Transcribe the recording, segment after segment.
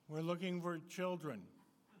We're looking for children.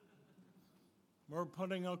 We're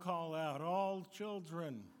putting a call out. All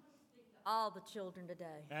children. All the children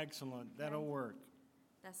today. Excellent. That'll work.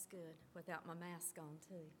 That's good, without my mask on,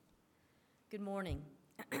 too. Good morning.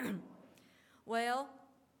 Well,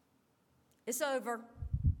 it's over.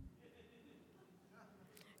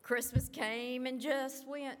 Christmas came and just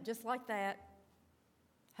went, just like that.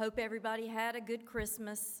 Hope everybody had a good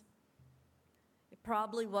Christmas. It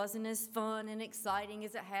probably wasn't as fun and exciting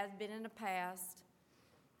as it has been in the past,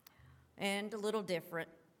 and a little different.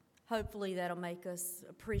 Hopefully that'll make us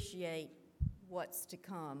appreciate what's to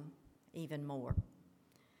come even more.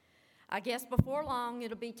 I guess before long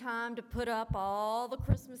it'll be time to put up all the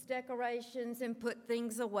Christmas decorations and put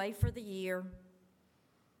things away for the year.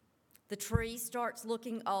 The tree starts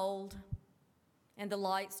looking old, and the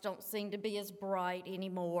lights don't seem to be as bright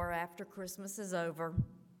anymore after Christmas is over.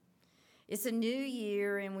 It's a new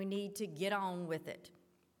year, and we need to get on with it.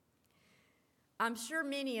 I'm sure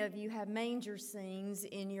many of you have manger scenes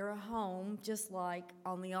in your home, just like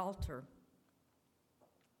on the altar.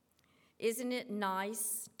 Isn't it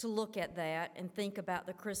nice to look at that and think about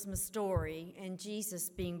the Christmas story and Jesus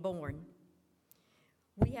being born?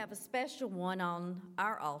 We have a special one on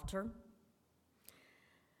our altar.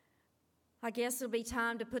 I guess it'll be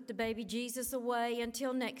time to put the baby Jesus away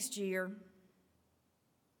until next year.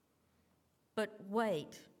 But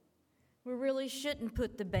wait, we really shouldn't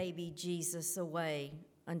put the baby Jesus away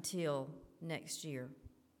until next year.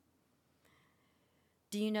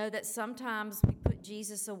 Do you know that sometimes we put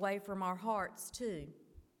Jesus away from our hearts too?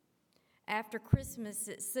 After Christmas,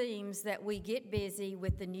 it seems that we get busy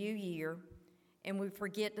with the new year and we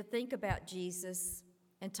forget to think about Jesus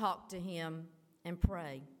and talk to him and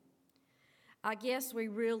pray. I guess we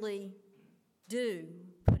really do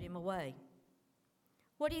put him away.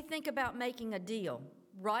 What do you think about making a deal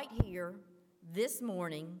right here this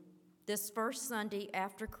morning, this first Sunday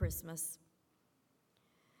after Christmas,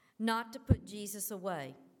 not to put Jesus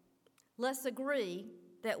away? Let's agree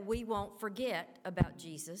that we won't forget about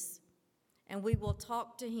Jesus, and we will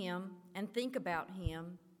talk to him and think about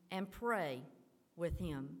him and pray with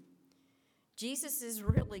him. Jesus is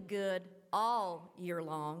really good all year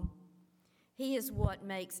long. He is what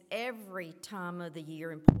makes every time of the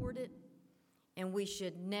year important, and we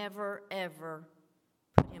should never, ever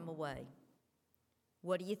put him away.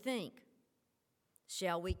 What do you think?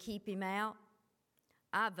 Shall we keep him out?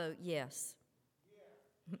 I vote yes.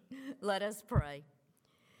 Let us pray.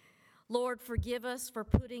 Lord, forgive us for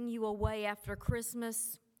putting you away after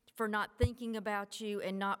Christmas, for not thinking about you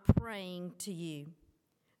and not praying to you.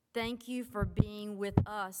 Thank you for being with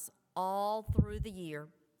us all through the year.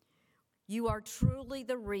 You are truly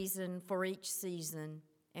the reason for each season,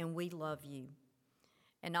 and we love you.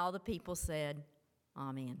 And all the people said,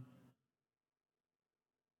 Amen.